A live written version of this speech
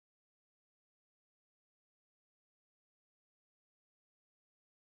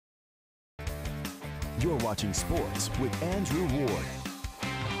You're watching sports with Andrew Ward.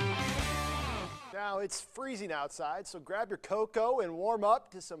 Now it's freezing outside, so grab your cocoa and warm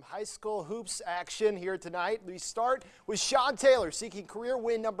up to some high school hoops action here tonight. We start with Sean Taylor seeking career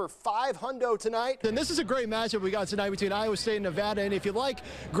win number 5 hundo tonight. And this is a great matchup we got tonight between Iowa State and Nevada, and if you like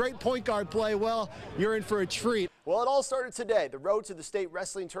great point guard play, well, you're in for a treat. Well, it all started today. The road to the state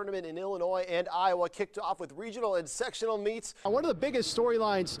wrestling tournament in Illinois and Iowa kicked off with regional and sectional meets. One of the biggest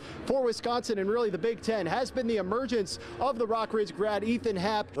storylines for Wisconsin and really the Big Ten has been the emergence of the Rockridge grad Ethan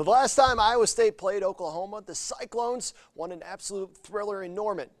Happ. The last time Iowa State played Oklahoma, the Cyclones won an absolute thriller in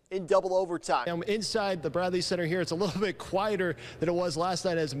Norman in double overtime. And inside the Bradley Center here, it's a little bit quieter than it was last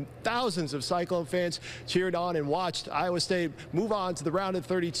night as thousands of Cyclone fans cheered on and watched Iowa State move on to the round of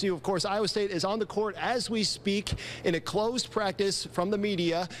 32. Of course, Iowa State is on the court as we speak in a closed practice from the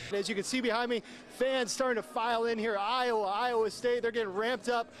media. And as you can see behind me, fans starting to file in here. Iowa State, they're getting ramped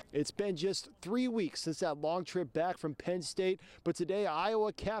up. It's been just 3 weeks since that long trip back from Penn State, but today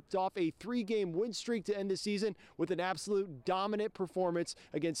Iowa capped off a 3-game win streak to end the season with an absolute dominant performance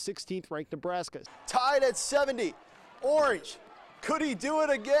against 16th ranked Nebraska. Tied at 70. Orange, could he do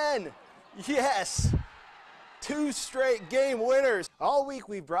it again? Yes. 2 straight game winners. All week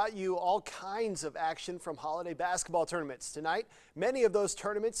we've brought you all kinds of action from holiday basketball tournaments. Tonight, many of those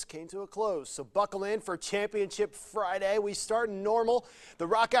tournaments came to a close, so buckle in for Championship Friday. We start in Normal. The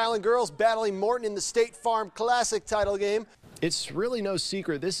Rock Island girls battling Morton in the State Farm Classic title game. It's really no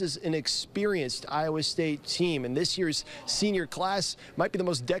secret. This is an experienced Iowa State team, and this year's senior class might be the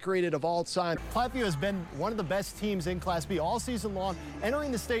most decorated of all time. Platteview has been one of the best teams in Class B all season long,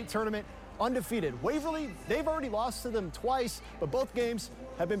 entering the state tournament undefeated. Waverly, they've already lost to them twice, but both games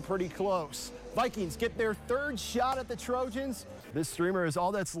have been pretty close. Vikings get their 3rd shot at the Trojans. This streamer is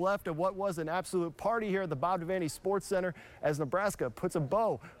all that's left of what was an absolute party here at the Bob Devaney Sports Center as Nebraska puts a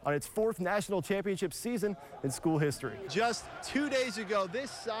bow on its 4th national championship season in school history. Just 2 days ago, this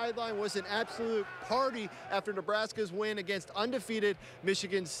sideline was an absolute party after Nebraska's win against undefeated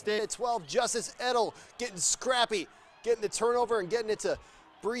Michigan State. At 12, Justice Edel getting scrappy, getting the turnover and getting it to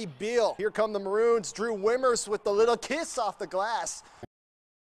Bree Beal. Here come the Maroons. Drew Wimmers with the little kiss off the glass.